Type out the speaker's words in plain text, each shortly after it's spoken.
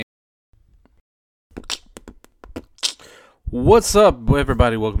What's up,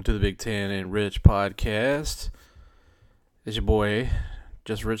 everybody? Welcome to the Big Ten and Rich podcast. It's your boy,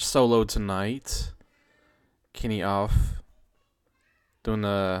 just Rich solo tonight. Kenny off. Doing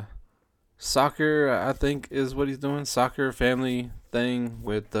the soccer, I think is what he's doing. Soccer family thing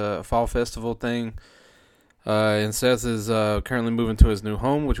with the fall festival thing. And Seth is currently moving to his new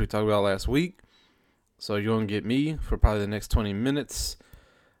home, which we talked about last week. So you're going to get me for probably the next 20 minutes.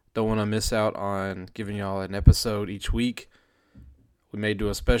 Don't want to miss out on giving y'all an episode each week. We may do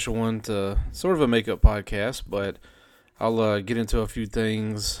a special one to sort of a makeup podcast, but I'll get into a few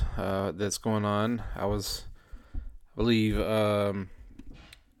things that's going on. I believe I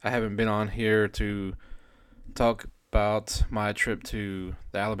haven't been on here to talk about my trip to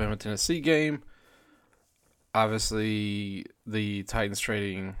the Alabama-Tennessee game. Obviously, the Titans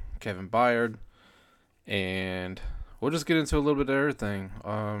trading Kevin Byard, and we'll just get into a little bit of everything.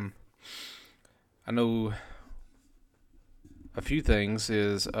 I know a few things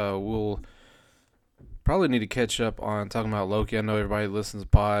is we'll probably need to catch up on talking about Loki. I know everybody who listens to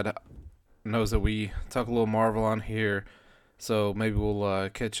pod knows that we talk a little Marvel on here, so maybe we'll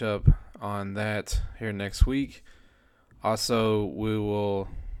catch up on that here next week. Also, we will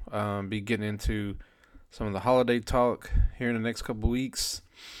be getting into some of the holiday talk here in the next couple weeks.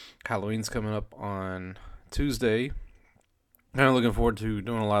 Halloween's coming up on Tuesday. Kind of looking forward to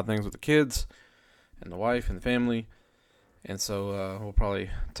doing a lot of things with the kids and the wife and the family. And so we'll probably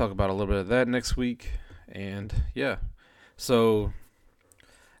talk about a little bit of that next week. And yeah, so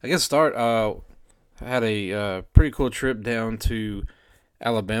I guess I had a pretty cool trip down to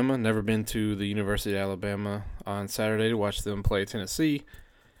Alabama. Never been to the University of Alabama on Saturday to watch them play Tennessee.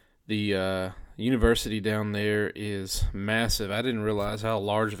 The university down there is massive. I didn't realize how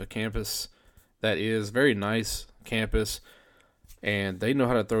large of a campus that is. Very nice campus. And they know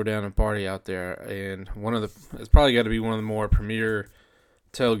how to throw down and party out there. And it's probably got to be one of the more premier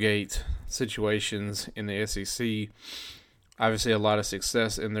tailgate situations in the SEC. Obviously, a lot of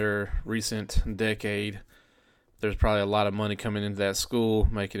success in their recent decade. There's probably a lot of money coming into that school,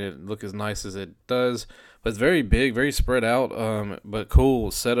 making it look as nice as it does. But it's very big, very spread out, but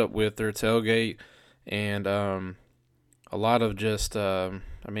cool setup with their tailgate. And a lot of just,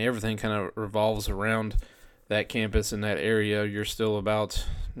 everything kind of revolves around that campus in that area. You're still about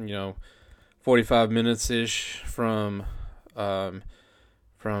 45 minutes ish from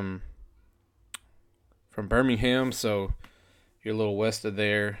Birmingham, so you're a little west of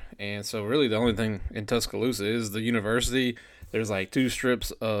there. And so really the only thing in Tuscaloosa is the university. There's like two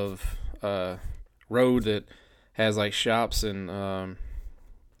strips of road that has like shops and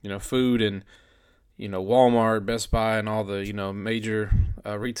food and Walmart, Best Buy, and all the major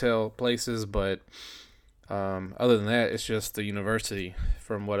retail places, but other than that, it's just the university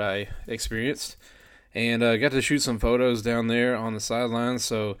from what I experienced. And I got to shoot some photos down there on the sidelines,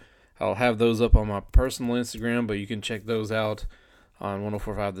 so I'll have those up on my personal Instagram, but you can check those out on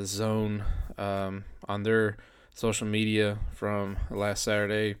 104.5 The Zone on their social media from last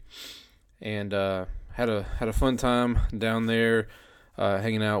Saturday. And had a fun time down there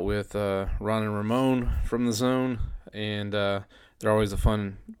hanging out with Ron and Ramon from The Zone. And they're always a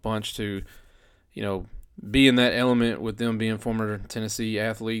fun bunch to, be in that element with them being former Tennessee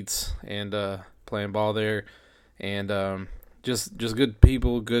athletes and playing ball there, and just good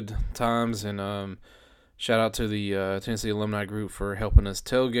people, good times, and shout out to the Tennessee alumni group for helping us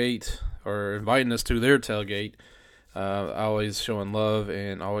tailgate or inviting us to their tailgate. Always showing love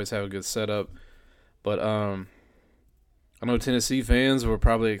and always have a good setup. But I know Tennessee fans were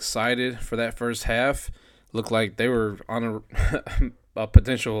probably excited for that first half. Looked like they were on a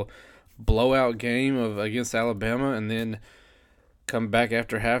potential blowout game against Alabama, and then come back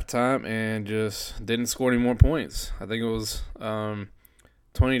after halftime and just didn't score any more points. I think it was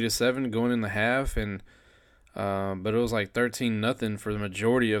 20-7 going in the half, and but it was like 13-0 for the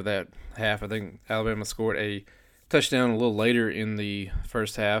majority of that half. I think Alabama scored a touchdown a little later in the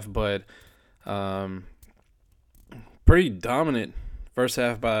first half, but pretty dominant first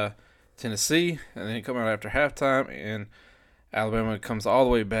half by Tennessee, and then come out after halftime, and Alabama comes all the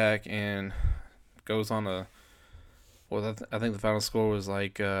way back and goes on I think the final score was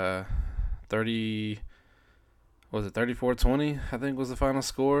like 34-20, I think was the final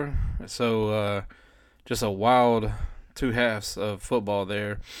score. So just a wild two halves of football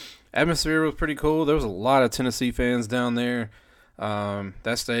there. Atmosphere was pretty cool. There was a lot of Tennessee fans down there.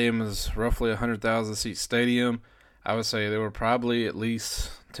 That stadium is roughly a 100,000 seat stadium. I would say there were probably at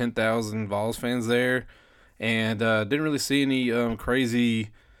least 10,000 Vols fans there. And didn't really see any crazy,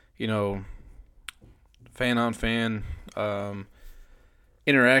 fan-on-fan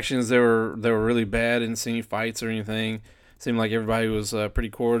interactions. They were really bad. Didn't see any fights or anything. seemed like everybody was pretty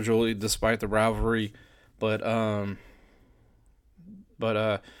cordial despite the rivalry. But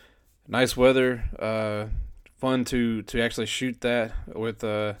nice weather. Fun to actually shoot that with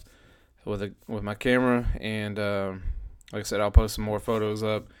my camera, and like I said, I'll post some more photos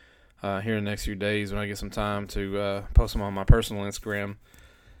up here in the next few days when I get some time to post them on my personal Instagram.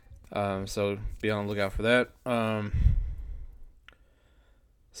 So be on the lookout for that.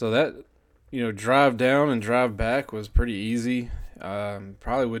 So that, drive down and drive back was pretty easy.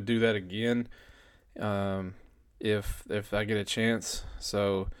 Probably would do that again if I get a chance.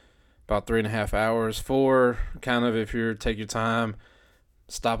 So about 3.5 hours. 4, kind of, if you take your time,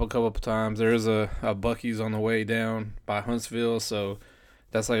 stop a couple of times. There is a Buc-ee's on the way down by Huntsville, so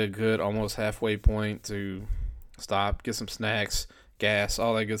that's like a good almost halfway point to stop, get some snacks, gas,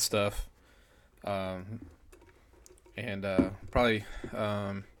 all that good stuff. And probably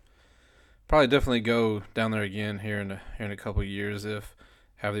definitely go down there again here in a couple of years if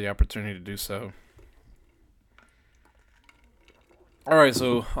I have the opportunity to do so. All right,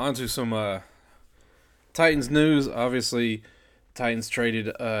 so on to some Titans news. Obviously, Titans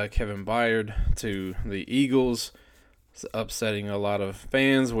traded Kevin Byard to the Eagles. It's upsetting a lot of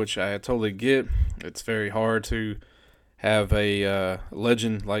fans, which I totally get. It's very hard to have a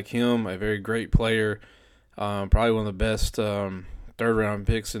legend like him, a very great player, probably one of the best third-round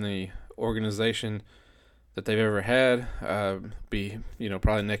picks in the organization that they've ever had. Probably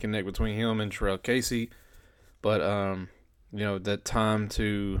neck and neck between him and Terrell Casey. But that time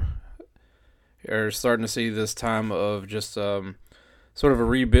are starting to see this time of just sort of a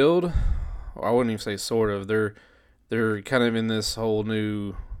rebuild. I wouldn't even say sort of. They're kind of in this whole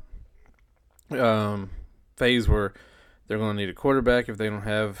new phase where they're going to need a quarterback if they don't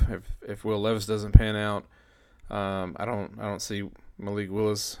have if Will Levis doesn't pan out. I don't see Malik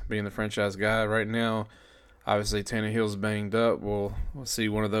Willis being the franchise guy right now. Obviously, Tannehill's banged up. We'll see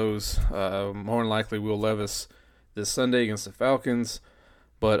one of those. More than likely, Will Levis this Sunday against the Falcons.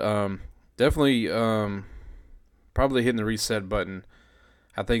 But definitely probably hitting the reset button.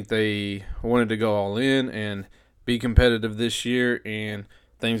 I think they wanted to go all in and be competitive this year, and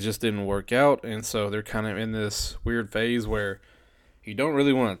things just didn't work out. And so they're kind of in this weird phase where you don't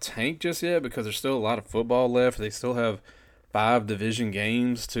really want to tank just yet because there's still a lot of football left. They still have 5 division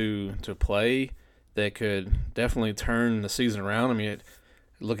games to play that could definitely turn the season around. I mean,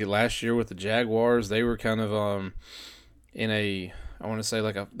 look at last year with the Jaguars. They were kind of in a, I want to say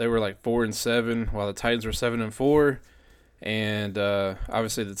they were like 4-7 while the Titans were 7-4, and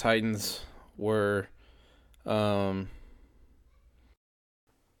obviously the Titans were. So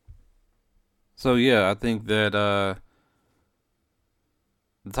yeah, I think that the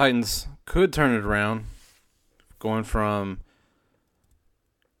Titans could turn it around, going from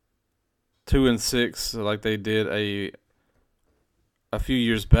 2-6 like they did a few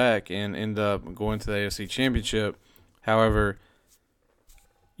years back and end up going to the AFC Championship. However,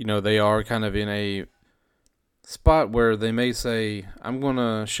 they are kind of in a spot where they may say, I'm going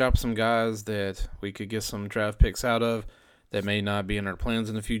to shop some guys that we could get some draft picks out of that may not be in our plans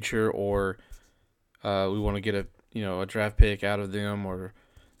in the future, or we want to get a draft pick out of them or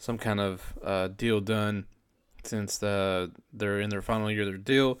some kind of deal done since they're in their final year of their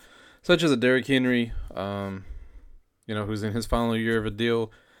deal, such as a Derrick Henry, who's in his final year of a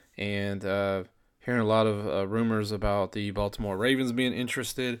deal, and hearing a lot of rumors about the Baltimore Ravens being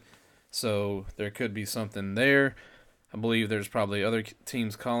interested. So there could be something there. I believe there's probably other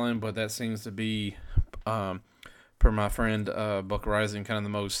teams calling, but that seems to be, per my friend Buck Rising, kind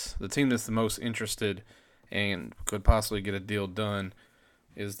of the team that's the most interested and could possibly get a deal done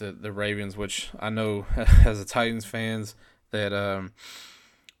is the Ravens, which I know as a Titans fans that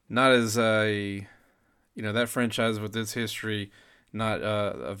not as that franchise with its history, not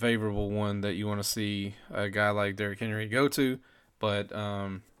a favorable one that you want to see a guy like Derrick Henry go to, but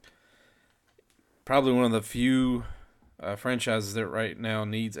probably one of the few franchises that right now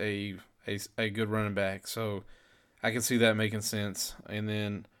needs a good running back. So I can see that making sense. And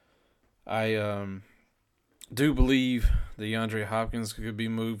then I do believe that DeAndre Hopkins could be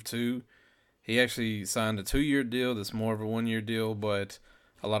moved too. He actually signed a 2-year deal. That's more of a 1-year deal, but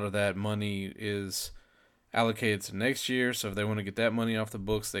a lot of that money is allocated to next year. So if they want to get that money off the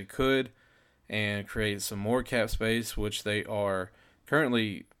books, they could and create some more cap space, which they are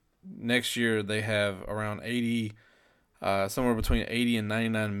currently. Next year they have around 80, somewhere between 80 and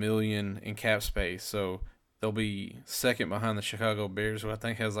 99 million in cap space. So they'll be second behind the Chicago Bears, who I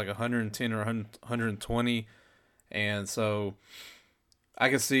think has like 110 or 120. And so I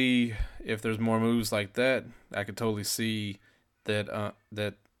could see if there's more moves like that, I could totally see that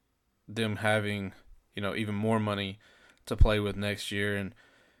that them having even more money. to play with next year, and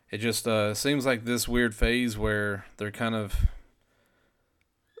it just seems like this weird phase where they're kind of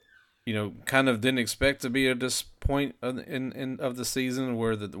didn't expect to be at this point of the season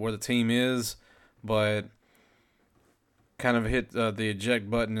where the team is, but kind of hit the eject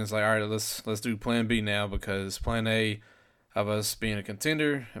button. It's like, all right, let's do Plan B now, because Plan A of us being a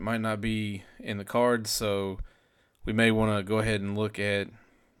contender, it might not be in the cards. So we may want to go ahead and look at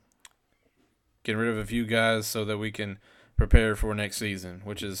getting rid of a few guys so that we can prepare for next season,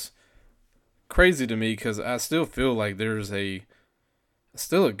 which is crazy to me because I still feel like there's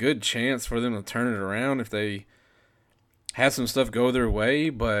still a good chance for them to turn it around if they have some stuff go their way,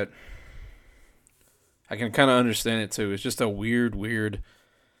 but I can kind of understand it too. It's just a weird, vibe,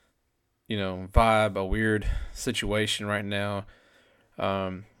 a weird situation right now.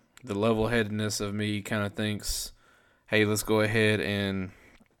 The level-headedness of me kind of thinks, hey, let's go ahead and,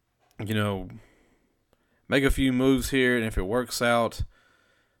 make a few moves here, and if it works out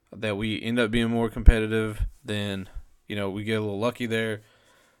that we end up being more competitive, then, we get a little lucky there.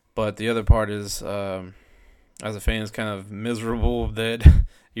 But the other part is, as a fan, is kind of miserable that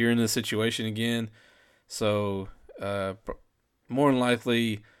you're in this situation again. So, more than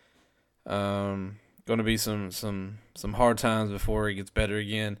likely, going to be some hard times before it gets better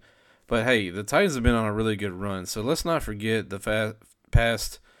again. But hey, the Titans have been on a really good run. So let's not forget the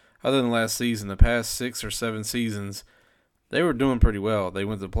past, other than last season, the past 6 or 7 seasons, they were doing pretty well. They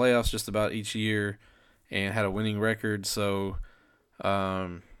went to the playoffs just about each year and had a winning record. So,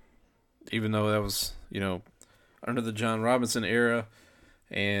 even though that was, under the John Robinson era,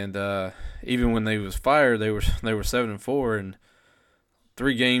 and even when they was fired, they were 7-4 and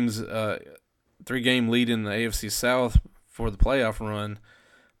 3 games, 3-game lead in the AFC South for the playoff run.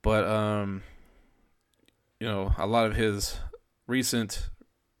 But a lot of his recent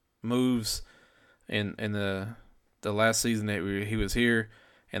moves in the last season that he was here,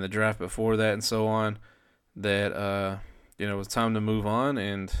 and the draft before that, and so on, that it was time to move on,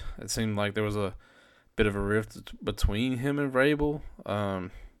 and it seemed like there was a bit of a rift between him and Vrabel.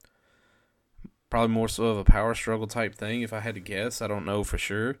 Probably more so of a power struggle type thing, if I had to guess. I don't know for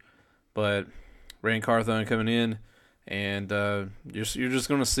sure, but Rand Carthon coming in, and you're just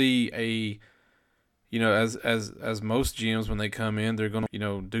going to see as most GMs when they come in, they're going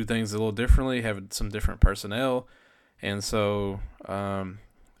to do things a little differently, have some different personnel, and so I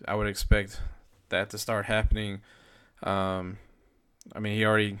would expect that to start happening. He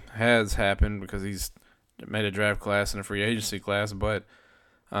already has happened because he's made a draft class and a free agency class, but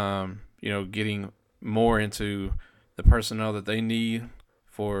getting more into the personnel that they need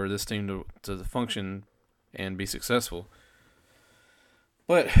for this team to function and be successful.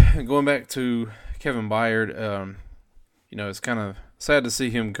 But going back to Kevin Byard, it's kind of sad to see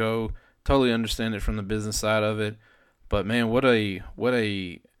him go. Totally understand it from the business side of it, but man, what a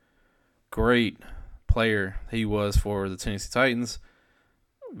great player he was for the Tennessee Titans.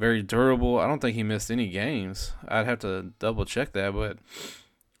 Very durable. I don't think he missed any games. I'd have to double check that, but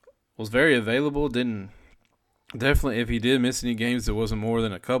was very available. Definitely, if he did miss any games, it wasn't more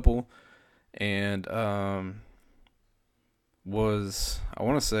than a couple. And I want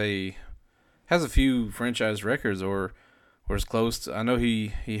to say, has a few franchise records or was close to. I know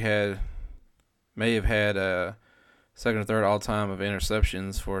he may have had a second or third all time of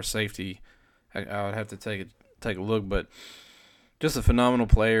interceptions for a safety. I would have to take a look, but just a phenomenal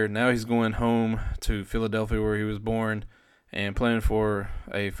player. Now he's going home to Philadelphia, where he was born, and playing for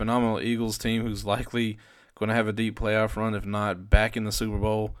a phenomenal Eagles team who's likely going to have a deep playoff run, if not back in the Super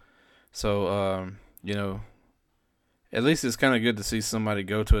Bowl. So, at least it's kind of good to see somebody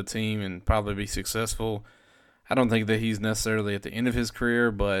go to a team and probably be successful. I don't think that he's necessarily at the end of his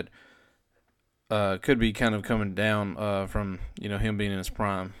career, but could be kind of coming down from, him being in his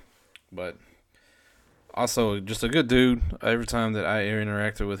prime. But also just a good dude. Every time that I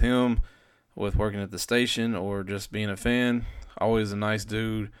interacted with him, with working at the station or just being a fan, always a nice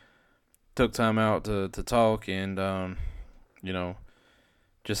dude. Took time out to talk and,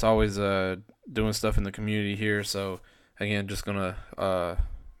 just always doing stuff in the community here. So, again, just going to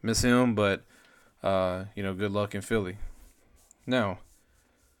miss him, but, good luck in Philly. Now,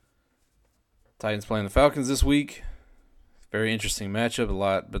 Titans playing the Falcons this week. Very interesting matchup. A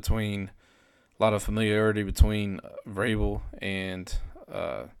lot of familiarity between Vrabel and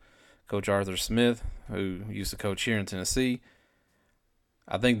Coach Arthur Smith, who used to coach here in Tennessee.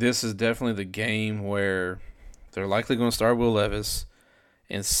 I think this is definitely the game where they're likely going to start Will Levis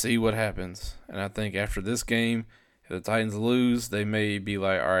and see what happens. And I think after this game, if the Titans lose, they may be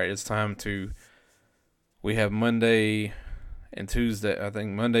like, all right, it's time to – we have Monday and Tuesday. I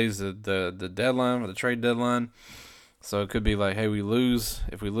think Monday's the deadline, or the trade deadline. So it could be like, hey, we lose.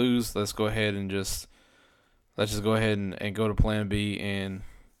 If we lose, let's go ahead and let's just go ahead and go to Plan B and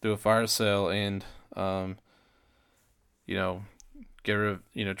do a fire sale and you know, get rid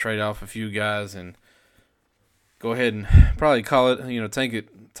of, trade off a few guys and go ahead and probably call it,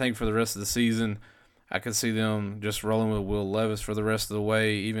 tank for the rest of the season. I could see them just rolling with Will Levis for the rest of the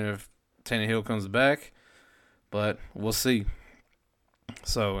way, even if Tannehill comes back. But we'll see.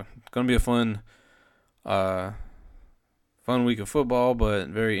 So it's gonna be a fun week of football, but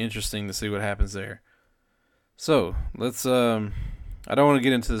very interesting to see what happens there. So let's. I don't want to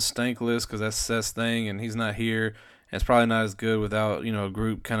get into the stank list because that's Seth's thing, and he's not here. And it's probably not as good without a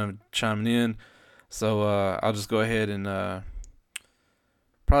group kind of chiming in. So I'll just go ahead and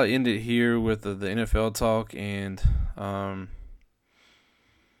probably end it here with the NFL talk, and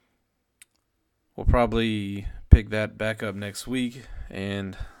we'll probably pick that back up next week.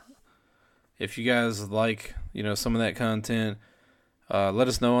 And if you guys like some of that content, let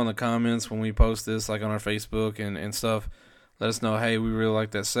us know in the comments when we post this, like on our Facebook and stuff. Let us know, hey, we really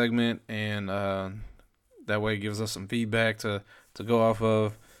like that segment, and that way it gives us some feedback to go off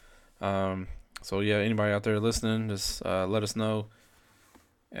of. So yeah, anybody out there listening, just let us know.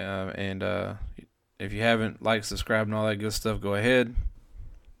 And if you haven't liked, subscribed, and all that good stuff, go ahead.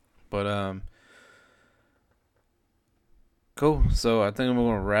 But cool. So I think I'm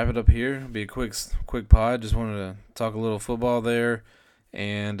going to wrap it up here. It'll be a quick pod. Just wanted to talk a little football there,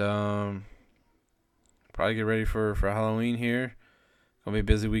 and probably get ready for Halloween here. Gonna be a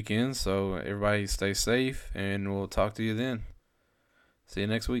busy weekend, so everybody stay safe, and we'll talk to you then. See you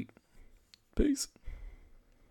next week. Peace.